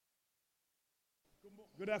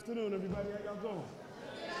Good afternoon, everybody. How y'all doing?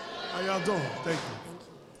 How y'all doing? Thank you.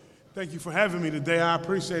 Thank you for having me today. I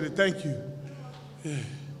appreciate it. Thank you. Yeah.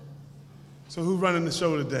 So who's running the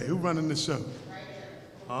show today? Who's running the show?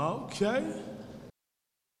 Okay.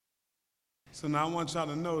 So now I want y'all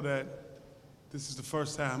to know that this is the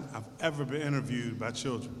first time I've ever been interviewed by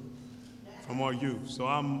children from our youth. So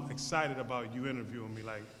I'm excited about you interviewing me.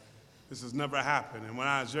 Like, this has never happened. And when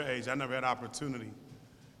I was your age, I never had opportunity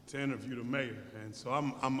to interview the mayor. And so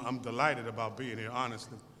I'm delighted about being here,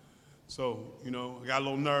 honestly. So, you know, I got a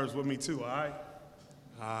little nerves with me too, all right?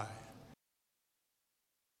 All right.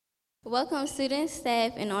 Welcome students,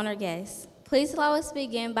 staff, and honored guests. Please allow us to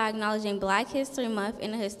begin by acknowledging Black History Month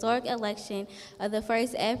and the historic election of the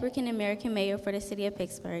first African American mayor for the city of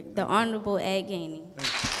Pittsburgh, the Honorable Ed Gainey.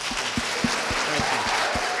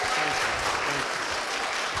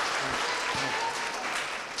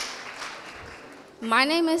 My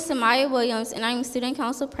name is Samaya Williams, and I'm Student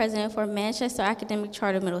Council President for Manchester Academic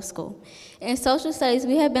Charter Middle School. In social studies,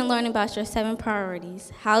 we have been learning about your 7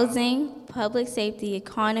 priorities: housing, public safety,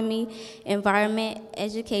 economy, environment,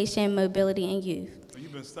 education, mobility, and youth. So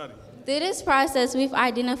you've been studying. Through this process, we've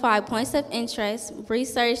identified points of interest,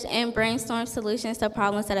 researched, and brainstormed solutions to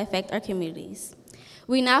problems that affect our communities.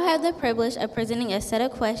 We now have the privilege of presenting a set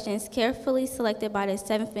of questions carefully selected by the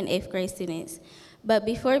 7th and 8th grade students. But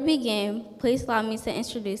before we begin, please allow me to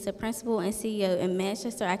introduce the principal and CEO in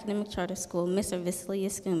Manchester Academic Charter School, Mr. Vasily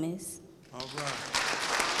Skumis. All right.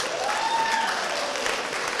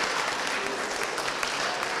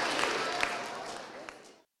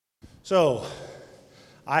 So,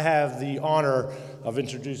 I have the honor of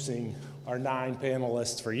introducing our 9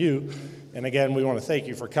 panelists for you. And again, we want to thank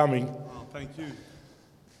you for coming. Oh, thank you.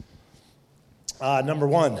 Number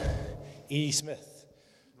 1, E. Smith.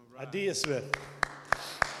 Right. Adia Smith.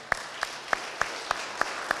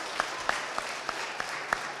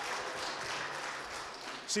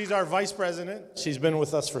 She's our vice president. She's been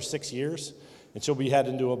with us for 6 years, and she'll be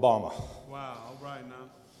heading to Obama. Wow, all right now.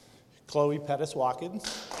 Chloe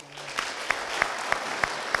Pettis-Watkins.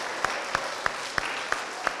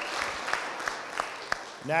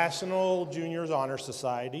 National Juniors Honor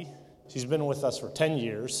Society. She's been with us for 10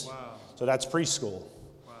 years. Wow. So that's preschool.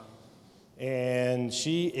 Wow. And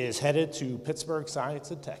she is headed to Pittsburgh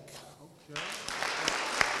Science and Tech. Okay.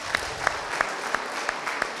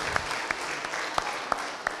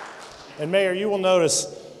 And Mayor, you will notice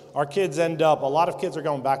our kids a lot of kids are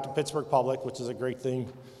going back to Pittsburgh Public, which is a great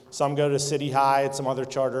thing. Some go to City High and some other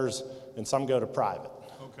charters, and some go to private.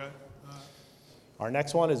 Okay. All right. Our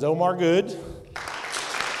next one is Omar Good.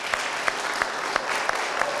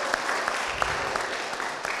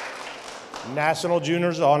 National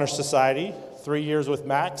Juniors Honor Society, 3 years with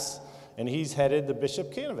MACS, and he's headed to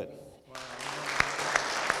Bishop Canevin. Wow.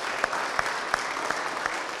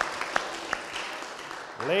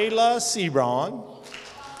 Layla Sebron.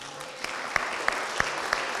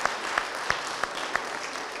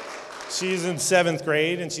 She's in 7th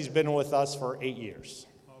grade, and she's been with us for 8 years.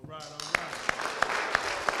 All right, all right.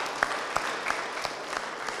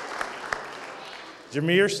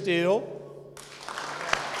 Jameer Steele.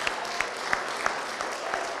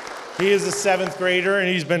 He is a 7th grader, and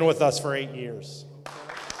he's been with us for 8 years.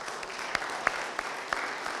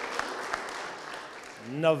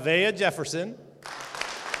 Nevaeh Jefferson.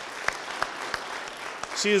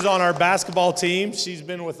 She is on our basketball team. She's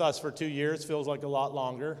been with us for 2 years, feels like a lot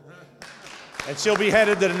longer. And she'll be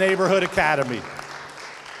headed to the Neighborhood Academy.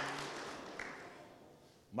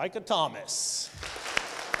 Micah Thomas.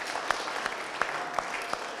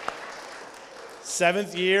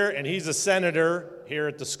 7th year, and he's a senator here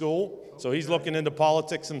at the school. So he's looking into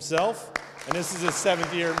politics himself. And this is his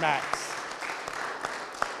 7th year at MACS.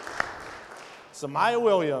 Samaya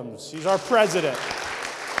Williams, she's our president.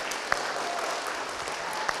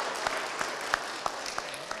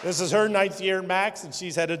 This is her 9th year at MACS, and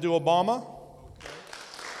she's headed to Obama.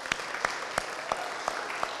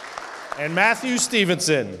 And Matthew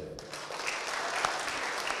Stevenson.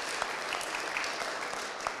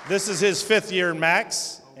 This is his 5th year at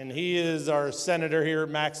MACS, and he is our senator here at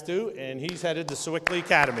MACS too, and he's headed to Sewickley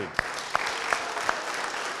Academy.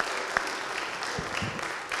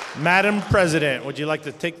 Madam President, would you like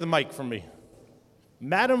to take the mic from me?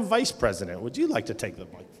 Madam Vice President, would you like to take the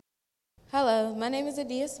mic? Hello, my name is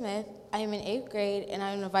Adia Smith. I am in 8th grade, and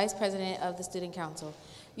I am the Vice President of the Student Council.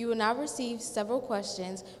 You will now receive several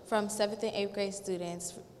questions from 7th and 8th grade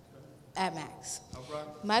students at MACS. Right.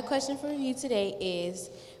 My question for you today is,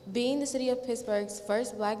 being the city of Pittsburgh's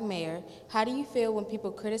first Black mayor, how do you feel when people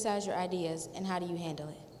criticize your ideas, and how do you handle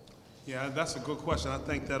it? Yeah, that's a good question. I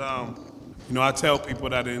think that, I tell people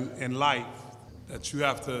that in life, that you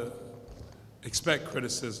have to expect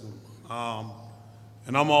criticism.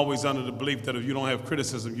 And I'm always under the belief that if you don't have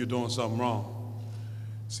criticism, you're doing something wrong.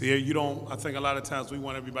 See, I think a lot of times we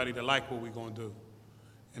want everybody to like what we're going to do.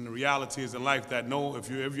 And the reality is in life that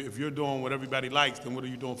if you're doing what everybody likes, then what are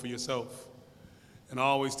you doing for yourself? And I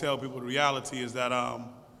always tell people the reality is that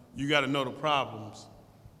you got to know the problems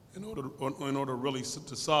in order really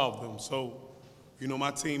to solve them. So,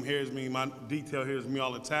 my team hears me, my detail hears me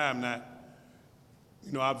all the time that,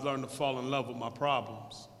 I've learned to fall in love with my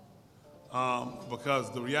problems.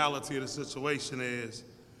 Because the reality of the situation is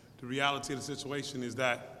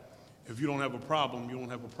that if you don't have a problem, you don't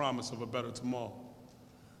have a promise of a better tomorrow.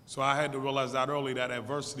 So I had to realize that early, that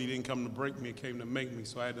adversity didn't come to break me, it came to make me.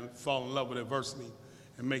 So I had to fall in love with adversity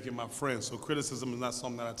and make it my friend. So criticism is not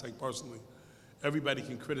something that I take personally. Everybody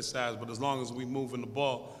can criticize, but as long as we moving the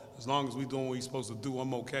ball, as long as we doing what we're supposed to do,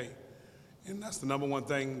 I'm okay. And that's the number one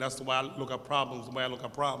thing. That's the way I look at problems, the way I look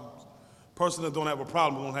at problems. A person that don't have a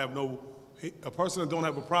problem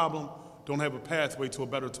don't have a pathway to a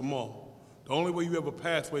better tomorrow. The only way you have a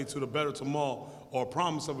pathway to the better tomorrow or a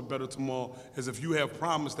promise of a better tomorrow is if you have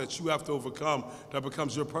promise that you have to overcome that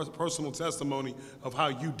becomes your personal testimony of how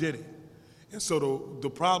you did it. And so the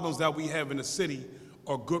problems that we have in the city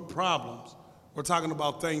are good problems. We're talking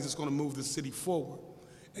about things that's going to move the city forward.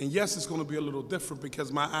 And yes, it's going to be a little different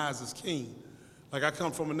because my eyes is keen. Like I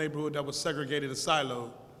come from a neighborhood that was segregated and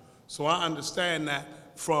siloed. So I understand that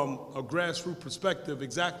from a grassroots perspective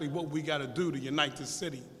exactly what we got to do to unite this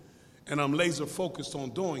city. And I'm laser focused on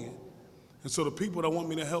doing it. And so the people that want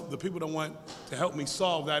to help me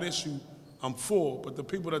solve that issue, I'm for. But the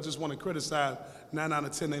people that just want to criticize, 9 out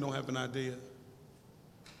of 10, they don't have an idea.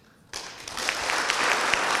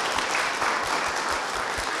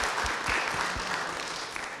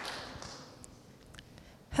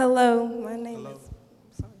 Hello, my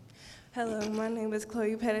name is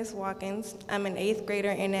Chloe Pettis Watkins. I'm an 8th grader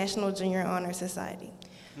in National Junior Honor Society.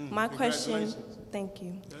 My question, thank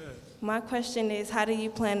you. Yeah. My question is, how do you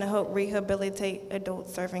plan to help rehabilitate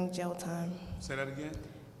adults serving jail time? Say that again?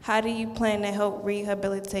 How do you plan to help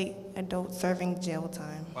rehabilitate adults serving jail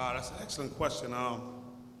time? Wow, that's an excellent question.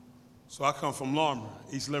 So I come from Larmer,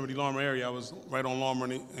 East Liberty, Larmer area. I was right on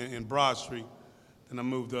Larmer in Broad Street. Then I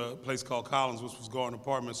moved to a place called Collins, which was Garden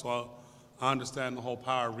Apartments, so I understand the whole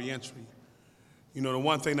power of reentry. The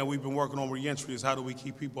one thing that we've been working on reentry is how do we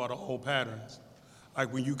keep people out of old patterns.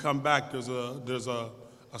 Like when you come back, there's a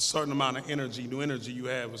certain amount of energy, new energy you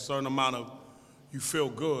have, a certain amount of, you feel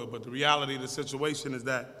good, but the reality of the situation is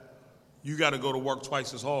that you got to go to work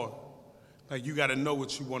twice as hard. Like you got to know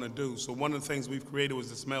what you want to do. So one of the things we've created was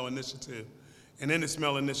the SMEL Initiative. And in the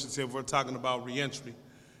SMEL Initiative, we're talking about reentry.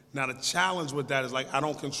 Now the challenge with that is like I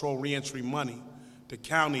don't control reentry money. The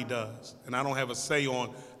county does. And I don't have a say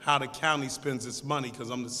on how the county spends its money because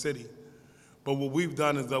I'm the city. But what we've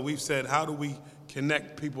done is that we've said, how do we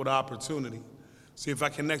connect people to opportunity? See, if I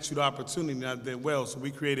connect you to opportunity, I did well. So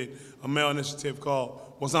we created a male initiative called,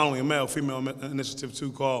 well, it's not only a male, female initiative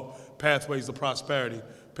too, called Pathways to Prosperity,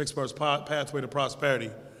 Pittsburgh's Pathway to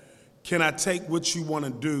Prosperity. Can I take what you want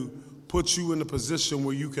to do, put you in a position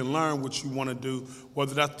where you can learn what you want to do,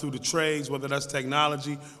 whether that's through the trades, whether that's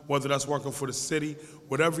technology, whether that's working for the city,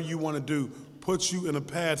 whatever you want to do, put you in a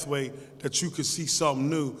pathway that you can see something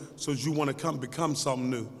new so you want to become something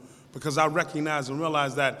new. Because I recognize and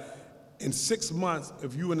realize that in 6 months,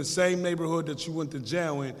 if you're in the same neighborhood that you went to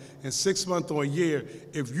jail in 6 months or a year,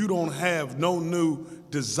 if you don't have no new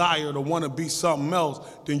desire to want to be something else,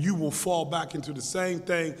 then you will fall back into the same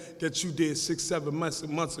thing that you did 6, 7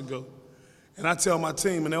 months ago. And I tell my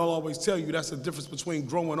team, and they'll always tell you, that's the difference between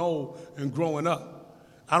growing old and growing up.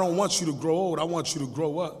 I don't want you to grow old, I want you to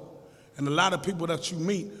grow up. And a lot of people that you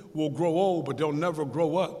meet will grow old, but they'll never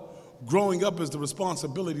grow up. Growing up is the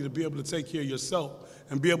responsibility to be able to take care of yourself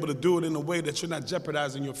and be able to do it in a way that you're not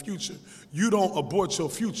jeopardizing your future. You don't abort your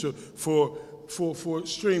future for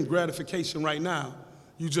extreme gratification right now.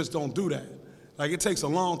 You just don't do that. Like, it takes a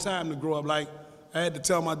long time to grow up. Like, I had to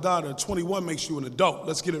tell my daughter, 21 makes you an adult.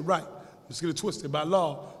 Let's get it right. Let's get it twisted. By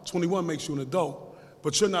law, 21 makes you an adult.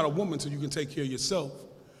 But you're not a woman until you can take care of yourself.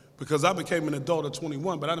 Because I became an adult at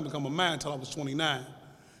 21, but I didn't become a man until I was 29.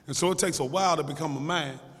 And so it takes a while to become a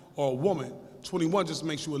man or a woman. 21 just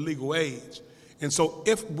makes you a legal age. And so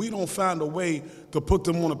if we don't find a way to put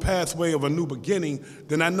them on a pathway of a new beginning,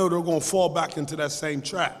 then I know they're going to fall back into that same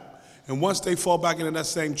trap. And once they fall back into that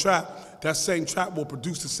same trap will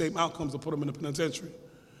produce the same outcomes to put them in the penitentiary.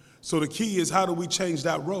 So the key is, how do we change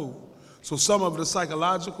that road? So some of it is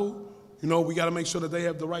psychological. We got to make sure that they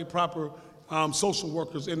have the right proper social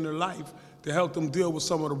workers in their life to help them deal with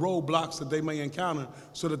some of the roadblocks that they may encounter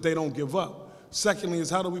so that they don't give up. Secondly is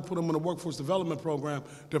how do we put them in a workforce development program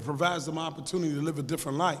that provides them opportunity to live a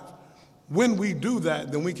different life? When we do that,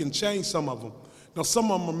 then we can change some of them. Now,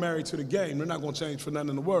 some of them are married to the game. They're not going to change for nothing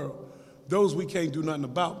in the world. Those we can't do nothing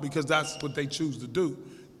about because that's what they choose to do.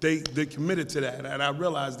 They're committed to that, and I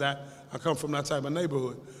realize that. I come from that type of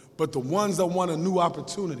neighborhood. But the ones that want a new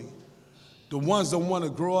opportunity, the ones that want to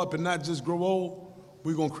grow up and not just grow old,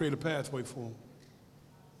 we're going to create a pathway for them.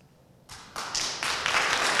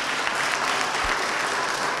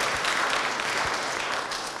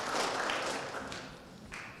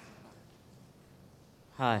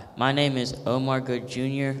 Hi, my name is Omar Good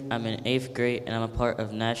Jr. I'm in 8th grade and I'm a part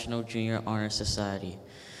of National Junior Honor Society.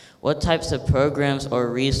 What types of programs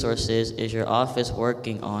or resources is your office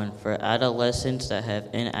working on for adolescents that have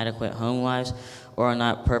inadequate home lives or are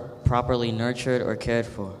not properly nurtured or cared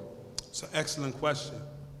for? It's an excellent question.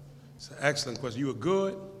 It's an excellent question. You a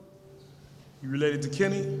good? You related to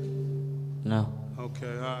Kenny? No.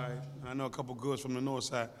 Okay, all right. I know a couple goods from the north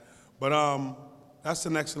side. But that's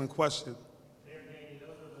an excellent question. Ed Gainey, those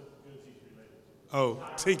are the goods he's related to. Oh,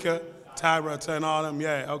 Tika, Tyra, and all them.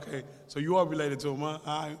 Yeah, okay. So you are related to him, huh?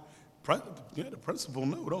 All right. Yeah, the principal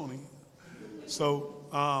know, don't he? So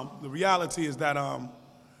the reality is that I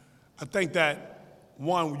think that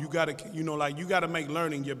one, you gotta make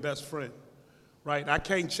learning your best friend, right? I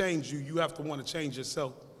can't change you. You have to want to change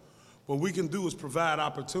yourself. What we can do is provide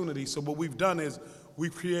opportunity. So what we've done is we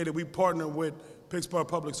partnered with Pittsburgh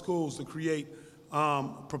Public Schools to create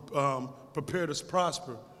Prepare to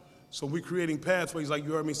Prosper. So we're creating pathways, like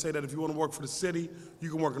you heard me say that if you want to work for the city, you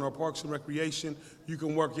can work in our Parks and Recreation, you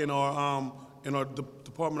can work in our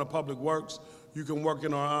Department of Public Works, you can work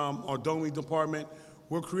in our DOMI department.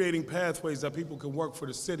 We're creating pathways that people can work for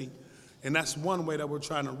the city, and that's one way that we're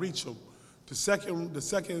trying to reach them. The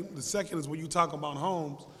second is when you talk about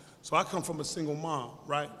homes. So I come from a single mom,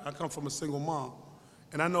 right? I come from a single mom,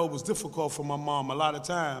 and I know it was difficult for my mom a lot of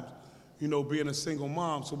times, being a single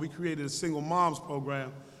mom. So we created a single moms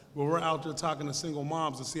program where we're out there talking to single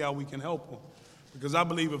moms to see how we can help them. Because I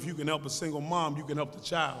believe if you can help a single mom, you can help the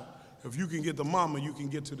child. If you can get the mama, you can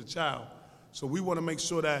get to the child. So we want to make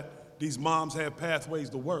sure that these moms have pathways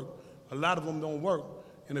to work. A lot of them don't work.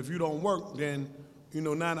 And if you don't work, then,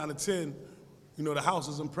 9 out of 10, the house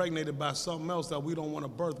is impregnated by something else that we don't want to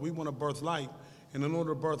birth. We want to birth life. And in order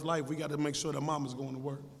to birth life, we got to make sure that mom is going to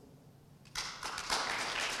work.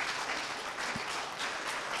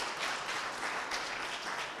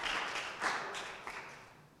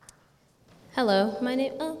 Hello,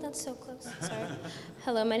 that's so close, sorry.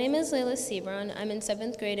 Hello, my name is Layla Sebron. I'm in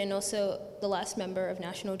 7th grade and also the last member of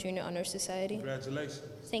National Junior Honor Society. Congratulations.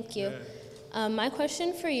 Thank you. Yeah. My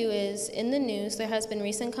question for you is, in the news, there has been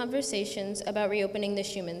recent conversations about reopening the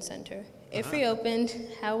Schumann Center. If reopened,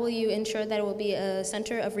 how will you ensure that it will be a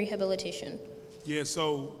center of rehabilitation? Yeah,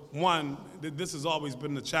 so one, this has always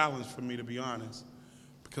been the challenge for me, to be honest,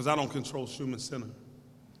 because I don't control Schumann Center.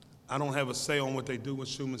 I don't have a say on what they do with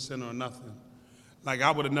Schumann Center or nothing. Like,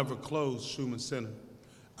 I would have never closed Schumann Center.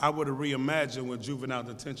 I would have reimagined what juvenile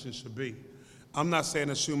detention should be. I'm not saying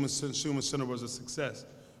that Schumann Center was a success,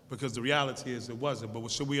 because the reality is it wasn't. But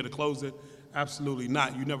should we have to close it? Absolutely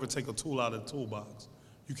not. You never take a tool out of the toolbox.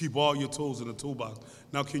 You keep all your tools in the toolbox.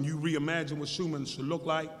 Now, can you reimagine what Schumann should look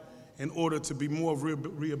like in order to be more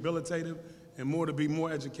rehabilitative and to be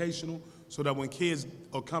more educational, so that when kids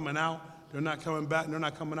are coming out, they're not coming back and they're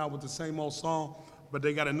not coming out with the same old song, but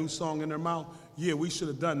they got a new song in their mouth? Yeah, we should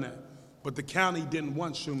have done that. But the county didn't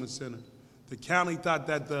want Schumann Center. The county thought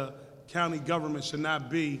that the county government should not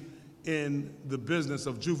be in the business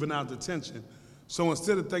of juvenile detention. So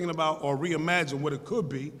instead of thinking about or reimagine what it could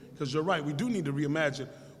be, because you're right, we do need to reimagine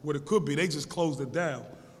what it could be, they just closed it down.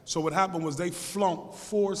 So what happened was they flunked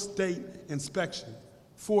 4 state inspections.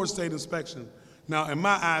 4 state inspections. Now, in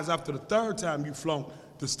my eyes, after the 3rd time you flunked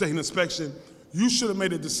the state inspection, you should have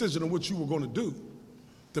made a decision on what you were going to do.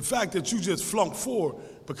 The fact that you just flunked 4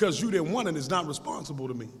 because you didn't want it is not responsible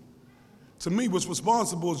to me. To me, what's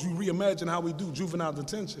responsible is you reimagine how we do juvenile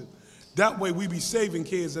detention. That way we be saving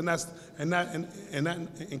kids and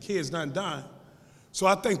kids not dying. So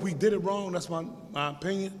I think we did it wrong. That's my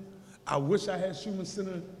opinion. I wish I had Schumann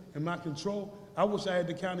Center in my control. I wish I had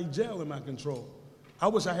the county jail in my control. I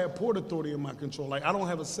wish I had Port Authority in my control. Like, I don't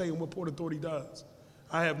have a say in what Port Authority does.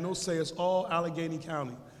 I have no say. It's all Allegheny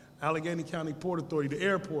County. Allegheny County Port Authority, the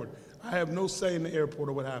airport. I have no say in the airport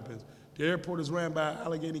or what happens. The airport is ran by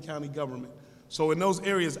Allegheny County government. So in those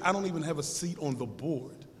areas, I don't even have a seat on the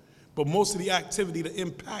board. But most of the activity that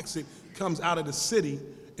impacts it comes out of the city,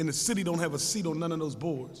 and the city don't have a seat on none of those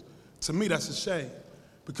boards. To me, that's a shame,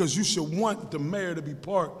 because you should want the mayor to be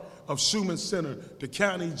part of Schumann Center, the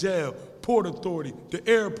county jail, Port Authority, the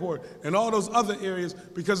airport, and all those other areas,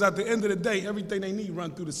 because at the end of the day, everything they need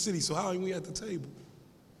run through the city. So how are we at the table?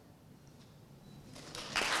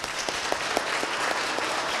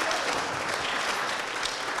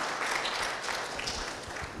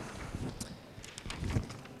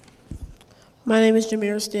 My name is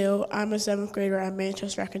Jameer Steele. I'm a 7th grader at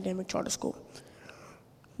Manchester Academic Charter School.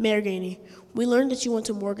 Mayor Gainey, we learned that you went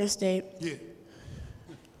to Morgan State, Yeah.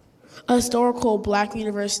 a historical black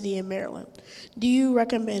university in Maryland. Do you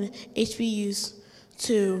recommend HBCUs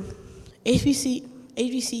to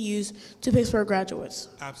Pittsburgh graduates?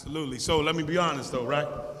 Absolutely. So let me be honest though, right?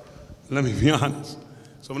 Let me be honest.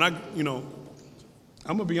 So when I'm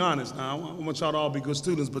gonna be honest now. I want y'all to all be good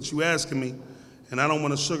students, but you asking me, and I don't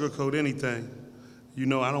want to sugarcoat anything. I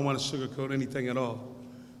don't want to sugarcoat anything at all.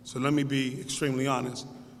 So let me be extremely honest.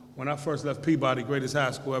 When I first left Peabody, greatest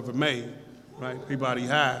high school ever made, right? Peabody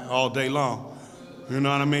High all day long. You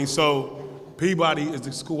know what I mean? So Peabody is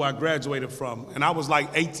the school I graduated from. And I was like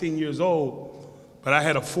 18 years old, but I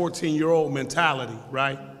had a 14-year-old mentality,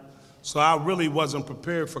 right? So I really wasn't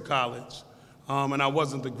prepared for college. And I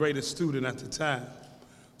wasn't the greatest student at the time.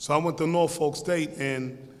 So I went to Norfolk State,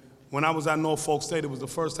 and when I was at Norfolk State, it was the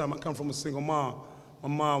first time I come from a single mom. My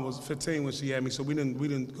mom was 15 when she had me, so we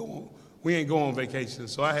ain't go on vacation.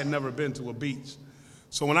 So I had never been to a beach.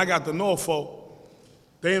 So when I got to Norfolk,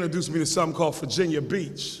 they introduced me to something called Virginia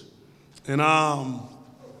Beach. And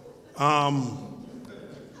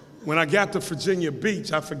when I got to Virginia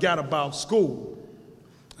Beach, I forgot about school.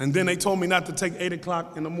 And then they told me not to take 8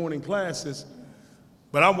 o'clock in the morning classes,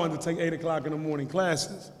 but I wanted to take 8 o'clock in the morning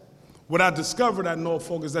classes. What I discovered at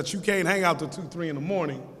Norfolk is that you can't hang out till 2, 3 in the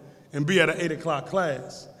morning and be at an 8 o'clock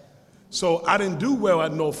class. So I didn't do well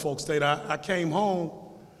at Norfolk State. I came home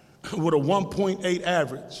with a 1.8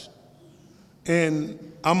 average. And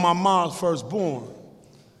I'm my mom's firstborn.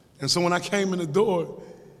 And so when I came in the door,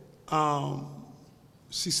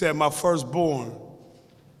 she said, my firstborn,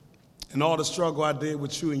 and all the struggle I did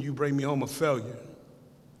with you and you bring me home a failure.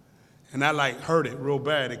 And I hurt it real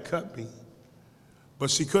bad, it cut me. But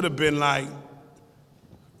she could have been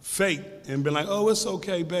fake and been like, oh, it's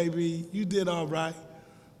okay, baby, you did all right.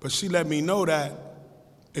 But she let me know that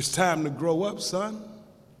it's time to grow up, son.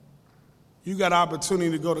 You got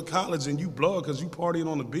opportunity to go to college and you blow it because you partying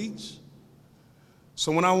on the beach.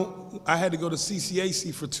 So when I had to go to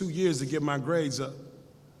CCAC for 2 years to get my grades up.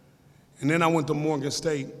 And then I went to Morgan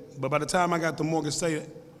State. But by the time I got to Morgan State,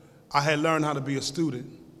 I had learned how to be a student.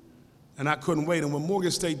 And I couldn't wait. And what Morgan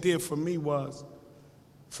State did for me was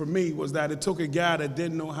that it took a guy that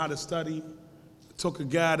didn't know how to study, it took a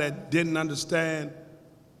guy that didn't understand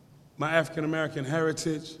my African-American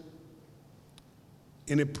heritage,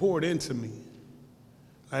 and it poured into me.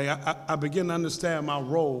 I began to understand my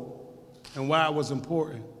role and why it was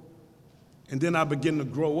important. And then I began to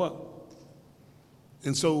grow up.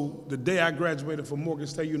 And so the day I graduated from Morgan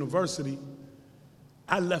State University,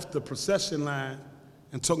 I left the procession line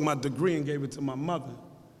and took my degree and gave it to my mother.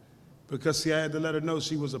 Because, see, I had to let her know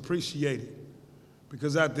she was appreciated.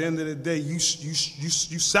 Because at the end of the day, you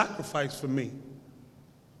sacrificed for me.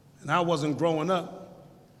 And I wasn't growing up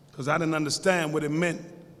because I didn't understand what it meant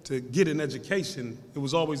to get an education. It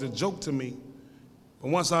was always a joke to me.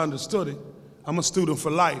 But once I understood it, I'm a student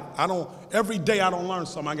for life. Every day I don't learn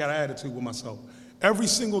something, I got an attitude with myself. Every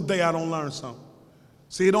single day I don't learn something.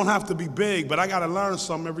 See, it don't have to be big, but I got to learn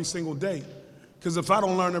something every single day. Because if I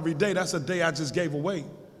don't learn every day, that's a day I just gave away.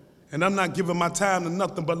 And I'm not giving my time to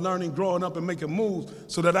nothing but learning, growing up, and making moves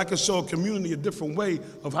so that I can show a community a different way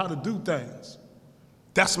of how to do things.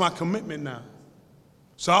 That's my commitment now.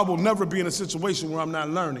 So I will never be in a situation where I'm not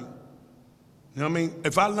learning. You know what I mean?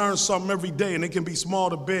 If I learn something every day, and it can be small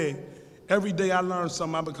to big, every day I learn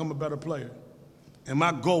something, I become a better player. And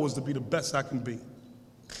my goal is to be the best I can be.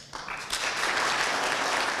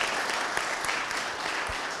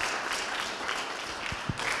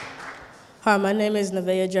 Hi, my name is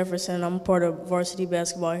Nevaeh Jefferson. I'm part of varsity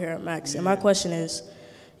basketball here at MACS. And my question is,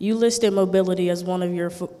 you listed mobility as one of your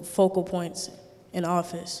focal points in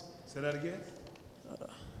office. Say that again?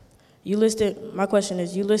 My question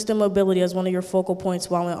is, you listed mobility as one of your focal points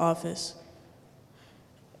while in office.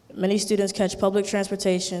 Many students catch public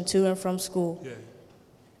transportation to and from school. Yeah.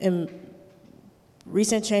 And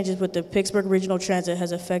recent changes with the Pittsburgh Regional Transit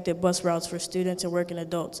has affected bus routes for students and working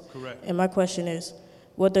adults. Correct. And my question is,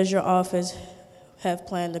 what does your office have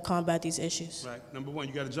planned to combat these issues? Right. Number one,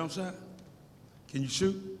 you got a jump shot? Can you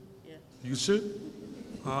shoot? Yeah. You can shoot?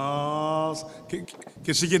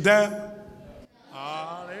 Can she get down? There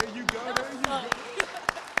you go, there you go.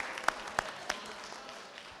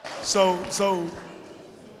 So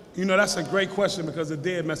You know, that's a great question because it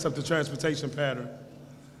did mess up the transportation pattern.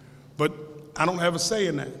 But I don't have a say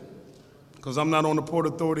in that because I'm not on the Port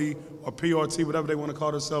Authority or PRT, whatever they want to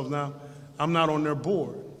call themselves now. I'm not on their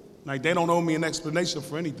board. Like, they don't owe me an explanation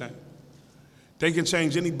for anything. They can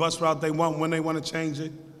change any bus route they want when they want to change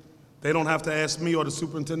it. They don't have to ask me or the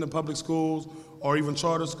superintendent of public schools or even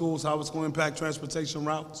charter schools how it's going to impact transportation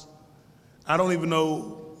routes. I don't even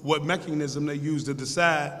know what mechanism they use to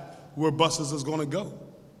decide where buses is going to go.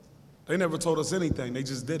 They never told us anything. They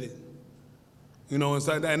just did it. You know,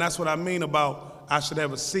 and that's what I mean about I should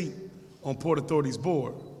have a seat on Port Authority's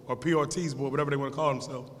board or PRT's board, whatever they want to call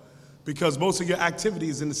themselves, because most of your activity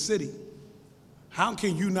is in the city. How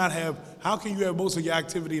can you have most of your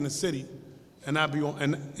activity in the city and not be on,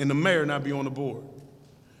 and the mayor not be on the board?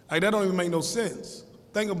 Like, that don't even make no sense.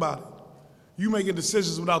 Think about it. You making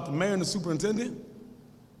decisions without the mayor and the superintendent?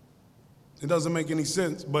 It doesn't make any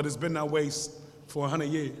sense, but it's been that way for 100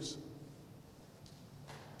 years.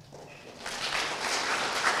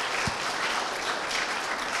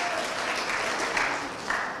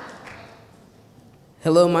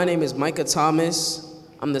 Hello, my name is Micah Thomas.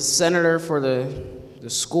 I'm the senator for the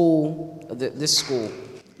school, this school.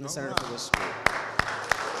 I'm the senator for this school.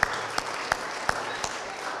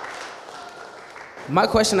 My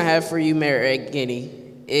question I have for you, Mayor Ed Gainey,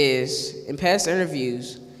 is in past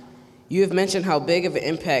interviews, you have mentioned how big of an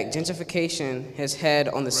impact gentrification has had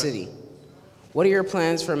on the city. What are your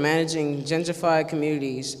plans for managing gentrified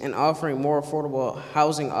communities and offering more affordable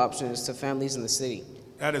housing options to families in the city?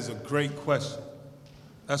 That is a great question.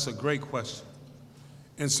 That's a great question.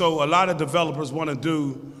 And so a lot of developers want to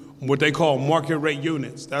do what they call market rate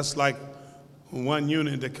units. That's like one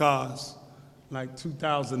unit that costs like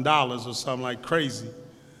 $2,000 or something like crazy.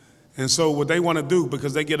 And so what they want to do,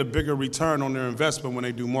 because they get a bigger return on their investment when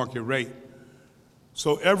they do market rate.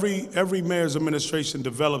 So every mayor's administration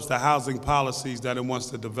develops the housing policies that it wants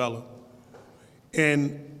to develop.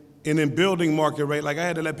 And in building market rate, like I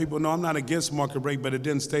had to let people know I'm not against market rate, but it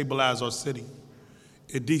didn't stabilize our city.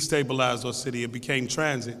 It destabilized our city. It became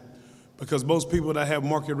transit because most people that have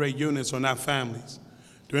market rate units are not families.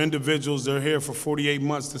 They're individuals. They're here for 48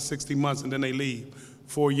 months to 60 months, and then they leave.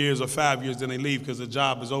 4 years or 5 years, then they leave because the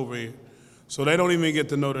job is over here. So they don't even get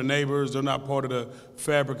to know their neighbors. They're not part of the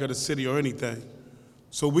fabric of the city or anything.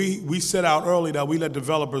 So we set out early that we let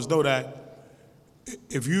developers know that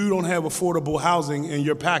if you don't have affordable housing in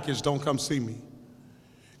your package, don't come see me.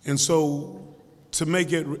 And so to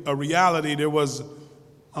make it a reality, there was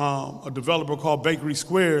a developer called Bakery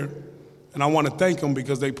Square, and I want to thank them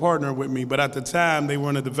because they partnered with me, but at the time they were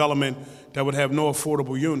in a development that would have no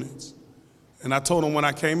affordable units. And I told them when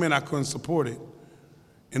I came in I couldn't support it.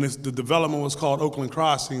 And the development was called Oakland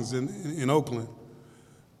Crossings in Oakland.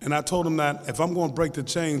 And I told them that if I'm going to break the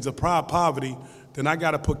chains of poverty, then I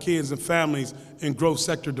got to put kids and families in growth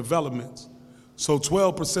sector developments. So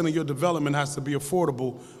 12% of your development has to be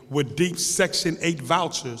affordable with deep Section 8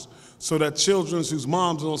 vouchers, so that children whose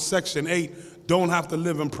moms are on Section 8 don't have to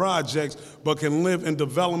live in projects, but can live in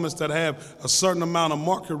developments that have a certain amount of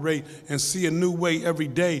market rate and see a new way every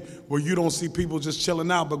day where you don't see people just chilling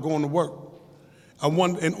out but going to work.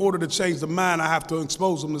 In order to change the mind, I have to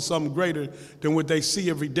expose them to something greater than what they see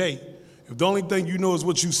every day. If the only thing you know is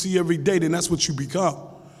what you see every day, then that's what you become.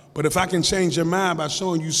 But if I can change your mind by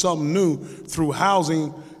showing you something new through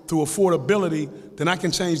housing, through affordability, then I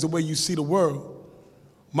can change the way you see the world.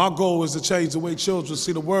 My goal is to change the way children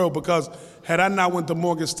see the world, because had I not went to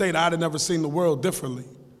Morgan State, I'd have never seen the world differently.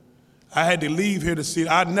 I had to leave here to see it.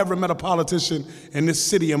 I'd never met a politician in this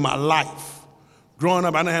city in my life. Growing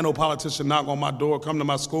up, I didn't have no politician knock on my door, come to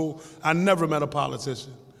my school. I never met a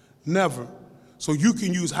politician, never. So you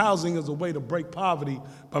can use housing as a way to break poverty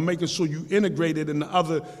by making sure you integrate it into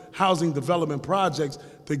other housing development projects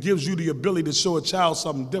that gives you the ability to show a child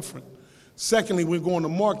something different. Secondly, we're going to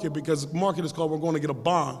market because market is called we're going to get a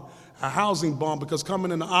bond, a housing bond, because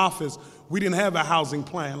coming in the office, we didn't have a housing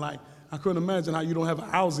plan. Like, I couldn't imagine how you don't have a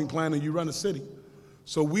housing plan and you run a city.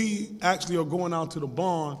 So we actually are going out to the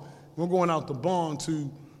bond. We're going out the bond to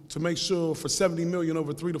make sure for $70 million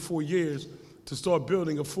over 3 to 4 years to start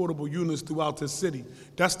building affordable units throughout this city.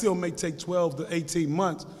 That still may take 12 to 18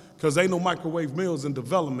 months because ain't no microwave meals in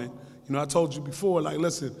development. You know, I told you before, like,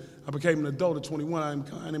 listen, I became an adult at 21.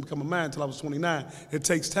 I didn't become a man until I was 29. It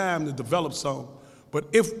takes time to develop something.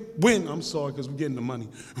 But because we're getting the money.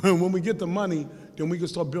 When we get the money, then we can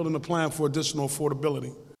start building a plan for additional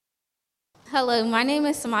affordability. Hello, my name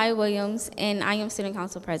is Samaya Williams, and I am Student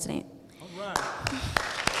Council President. All right.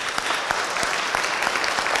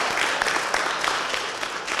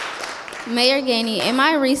 Mayor Gainey, in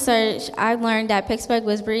my research, I learned that Pittsburgh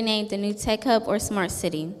was renamed the new Tech Hub or Smart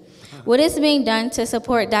City. What is being done to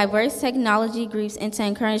support diverse technology groups and to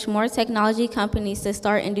encourage more technology companies to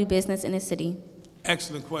start and do business in the city?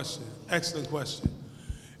 Excellent question. Excellent question.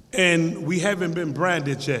 And we haven't been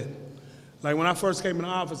branded yet. Like when I first came in the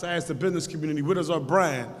office, I asked the business community, what is our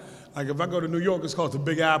brand? Like if I go to New York, it's called the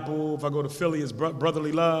Big Apple. If I go to Philly, it's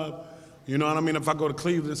Brotherly Love. You know what I mean? If I go to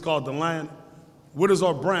Cleveland, it's called the Land. What is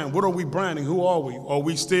our brand? What are we branding? Who are we? Are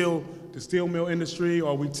we still the steel mill industry?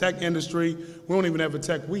 Are we tech industry? We don't even have a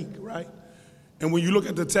tech week, right? And when you look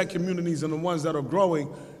at the tech communities and the ones that are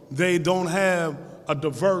growing, they don't have a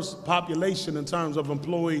diverse population in terms of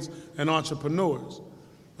employees and entrepreneurs.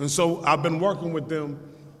 And so I've been working with them.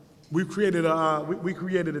 We created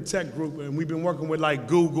a tech group, and we've been working with like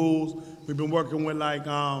Google's. We've been working with like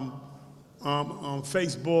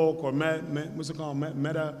Facebook or what's it called?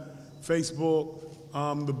 Meta, Facebook,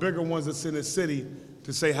 the bigger ones that's in the city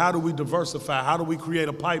to say, how do we diversify? How do we create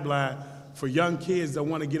a pipeline for young kids that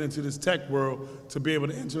want to get into this tech world to be able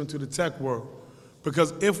to enter into the tech world?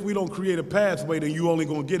 Because if we don't create a pathway, then you only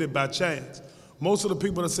gonna get it by chance. Most of the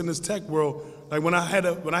people that's in this tech world, like when I had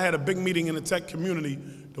a big meeting in the tech community,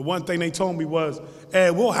 the one thing they told me was,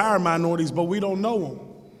 Ed, we'll hire minorities, but we don't know them.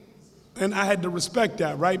 And I had to respect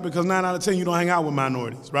that, right? Because 9 out of 10, you don't hang out with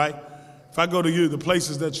minorities, right? If I go to you, the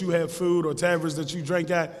places that you have food or taverns that you drink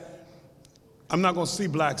at, I'm not gonna see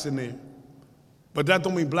blacks in there. But that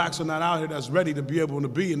don't mean blacks are not out here that's ready to be able to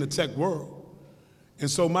be in the tech world. And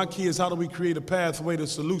so my key is how do we create a pathway to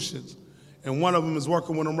solutions? And one of them is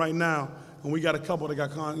working with them right now, and we got a couple that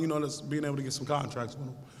got, that's being able to get some contracts with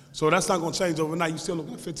them. So that's not gonna change overnight. You're still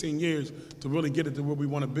looking at 15 years to really get it to where we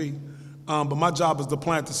wanna be. But my job is to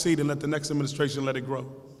plant the seed and let the next administration let it grow.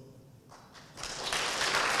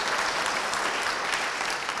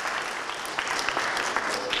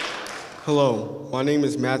 Hello, my name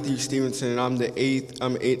is Matthew Stevenson, and I'm in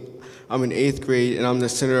 8th grade, and I'm the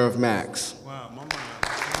center of MACS. Wow, my man.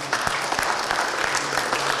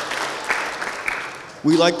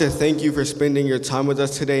 We'd like to thank you for spending your time with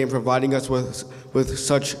us today and providing us with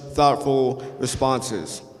such thoughtful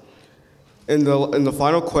responses. And the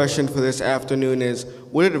final question for this afternoon is,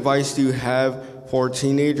 what advice do you have for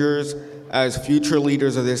teenagers as future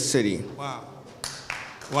leaders of this city? Wow.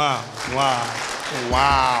 Wow, wow,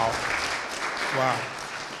 wow. Wow.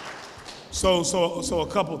 So a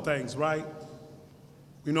couple things, right?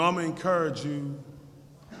 I'm gonna encourage you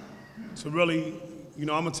to really, I'm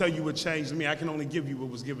gonna tell you what changed me. I can only give you what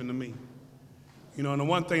was given to me. And the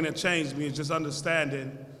one thing that changed me is just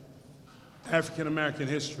understanding African American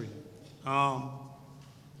history.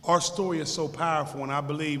 Our story is so powerful, and I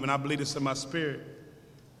believe this in my spirit,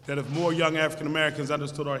 that if more young African Americans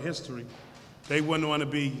understood our history, they wouldn't want to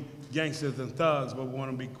be gangsters and thugs, but want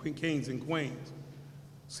to be kings and queens.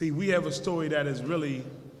 See, we have a story that is really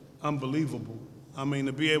unbelievable. I mean,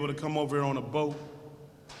 to be able to come over here on a boat,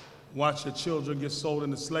 watch your children get sold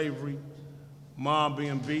into slavery, mom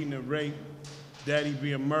being beaten and raped, daddy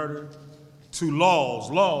being murdered, to laws,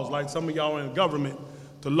 like some of y'all are in government,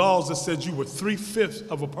 the laws that said you were 3/5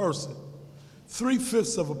 of a person,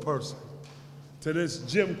 3/5 of a person, to this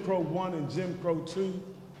Jim Crow 1 and Jim Crow 2.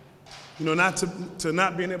 Not to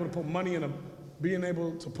not being able to put money in a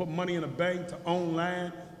bank, to own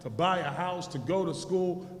land, to buy a house, to go to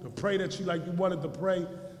school, to pray that you wanted to pray.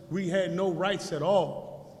 We had no rights at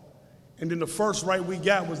all. And then the first right we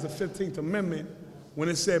got was the 15th Amendment when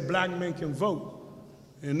it said black men can vote.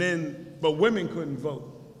 But women couldn't vote.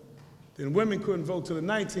 Then women couldn't vote to the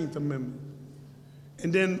 19th Amendment.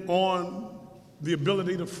 And then on the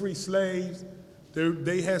ability to free slaves,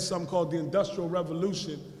 they had something called the Industrial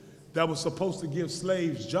Revolution that was supposed to give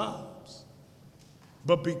slaves jobs.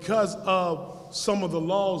 But because of some of the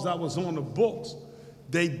laws that was on the books,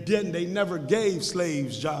 they never gave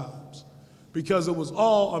slaves jobs, because it was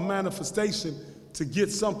all a manifestation to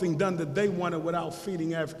get something done that they wanted without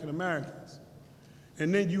feeding African Americans.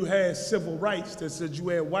 And then you had civil rights that said you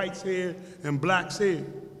had whites here and blacks here.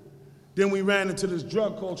 Then we ran into this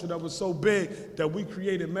drug culture that was so big that we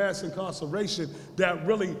created mass incarceration that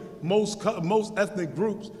really most ethnic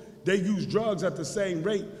groups, they use drugs at the same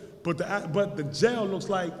rate, but the jail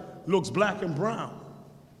looks black and brown.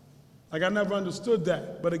 Like, I never understood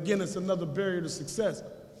that. But again, it's another barrier to success.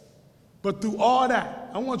 But through all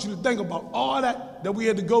that, I want you to think about all that we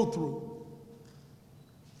had to go through.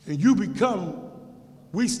 And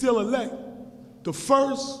we still elect the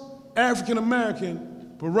first African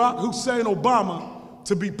American, Barack Hussein Obama,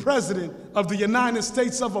 to be president of the United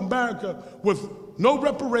States of America with no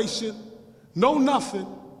reparation, no nothing.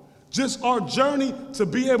 Just our journey to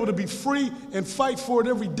be able to be free and fight for it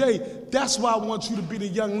every day. That's why I want you to be the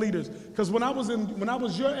young leaders. Because when I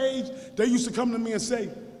was your age, they used to come to me and say,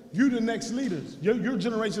 You the next leaders. Your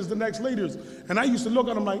generation's the next leaders. And I used to look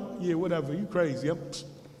at them like, yeah, whatever, you crazy.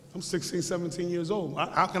 I'm 16, 17 years old.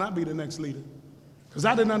 How can I be the next leader? Because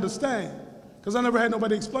I didn't understand. Because I never had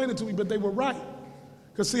nobody explain it to me, but they were right.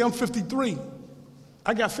 Because see, I'm 53.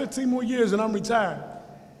 I got 15 more years and I'm retired.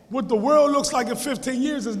 What the world looks like in 15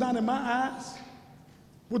 years is not in my eyes.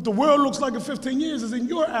 What the world looks like in 15 years is in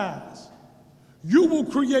your eyes. You will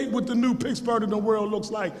create what the new Pittsburgh in the world looks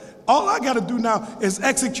like. All I got to do now is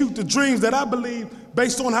execute the dreams that I believe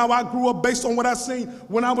based on how I grew up, based on what I seen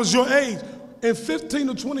when I was your age. In 15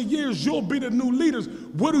 to 20 years, you'll be the new leaders.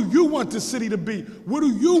 What do you want the city to be? What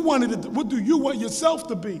do you want yourself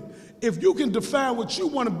to be? If you can define what you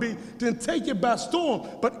want to be, then take it by storm.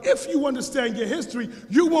 But if you understand your history,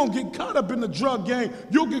 you won't get caught up in the drug game.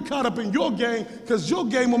 You'll get caught up in your game, because your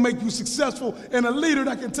game will make you successful and a leader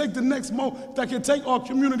that can take that can take our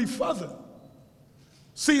community further.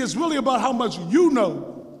 See, it's really about how much you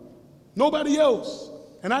know, nobody else.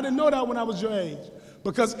 And I didn't know that when I was your age.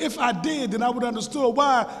 Because if I did, then I would have understood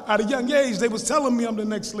why at a young age they was telling me I'm the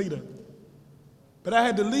next leader. But I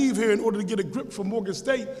had to leave here in order to get a grip from Morgan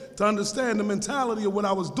State to understand the mentality of what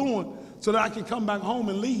I was doing so that I can come back home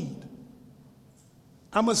and lead.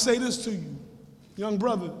 I must say this to you, young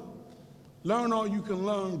brother, learn all you can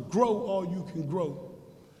learn, grow all you can grow.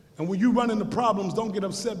 And when you run into problems, don't get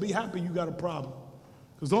upset, be happy you got a problem.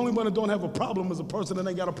 Because the only one that don't have a problem is a person that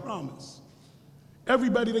ain't got a promise.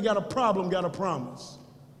 Everybody that got a problem got a promise.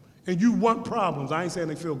 And you want problems. I ain't saying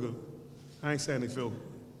they feel good. I ain't saying they feel good.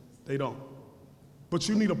 They don't. But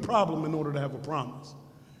you need a problem in order to have a promise.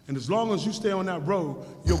 And as long as you stay on that road,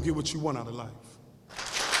 you'll get what you want out of life.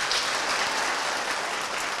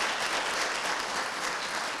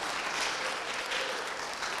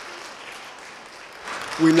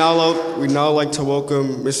 We now like to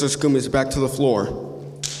welcome Mr. Skumis back to the floor.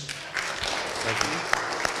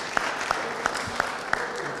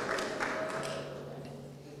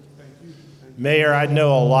 Mayor, I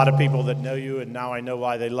know a lot of people that know you, and now I know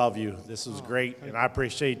why they love you. This was great, and I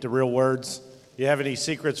appreciate the real words. You have any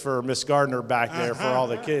secrets for Miss Gardner back there for all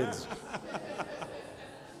the kids?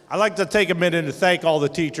 I'd like to take a minute to thank all the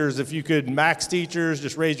teachers. If you could, MACS teachers,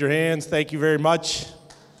 just raise your hands. Thank you very much.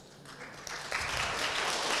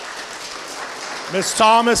 Miss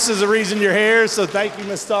Thomas is the reason you're here, so thank you,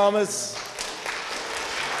 Miss Thomas.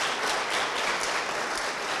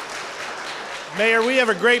 Mayor, we have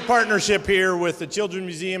a great partnership here with the Children's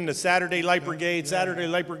Museum and the Saturday Light Brigade. Saturday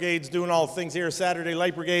Light Brigade's doing all the things here. Saturday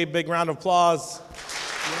Light Brigade, big round of applause.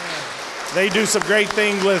 Yeah. They do some great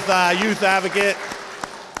things with Youth Advocate.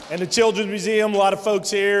 And the Children's Museum, a lot of folks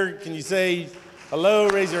here. Can you say hello,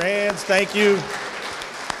 raise your hands? Thank you.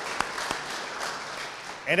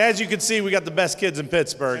 And as you can see, we got the best kids in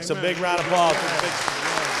Pittsburgh. Amen. So big round of applause for Pittsburgh.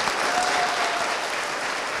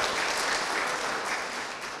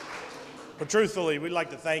 But truthfully, we'd like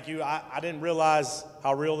to thank you. I didn't realize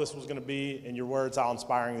how real this was going to be, and your words, how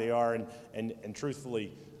inspiring they are. And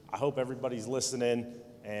truthfully, I hope everybody's listening.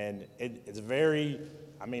 And it's very,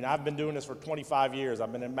 I mean, I've been doing this for 25 years.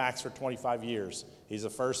 I've been in MACS for 25 years. He's the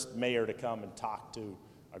first mayor to come and talk to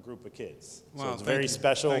a group of kids. Wow, so it's very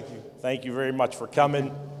special. Thank you. Thank you very much for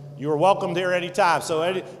coming. You are welcomed here anytime. So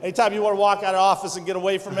anytime you want to walk out of office and get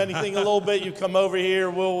away from anything a little bit, you come over here.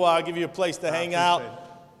 We'll give you a place to hang out.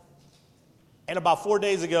 And about 4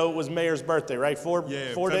 days ago, it was Mayor's birthday, right? Four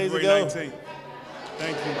days ago? 19th. Thank you.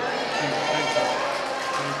 Thank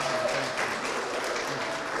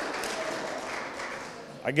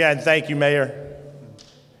you. Again, thank you, Mayor.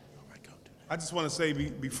 I just want to say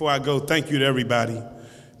before I go, thank you to everybody.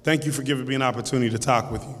 Thank you for giving me an opportunity to talk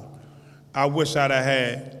with you. I wish I'd have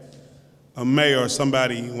had a mayor or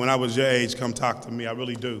somebody when I was your age come talk to me. I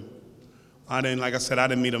really do. Like I said, I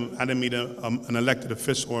didn't meet an elected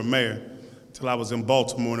official or a mayor till I was in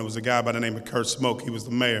Baltimore, and it was a guy by the name of Kurt Smoke. He was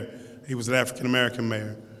the mayor. He was an African-American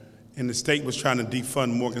mayor. And the state was trying to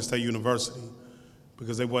defund Morgan State University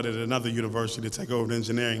because they wanted another university to take over the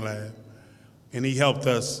engineering lab. And he helped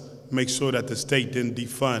us make sure that the state didn't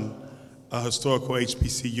defund a historical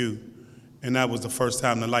HBCU. And that was the first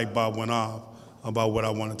time the light bulb went off about what I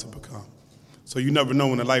wanted to become. So you never know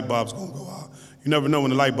when the light bulb's gonna go off. You never know when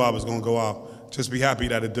the light bulb is gonna go off. Just be happy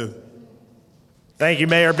that it do. Thank you,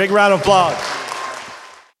 Mayor. Big round of applause.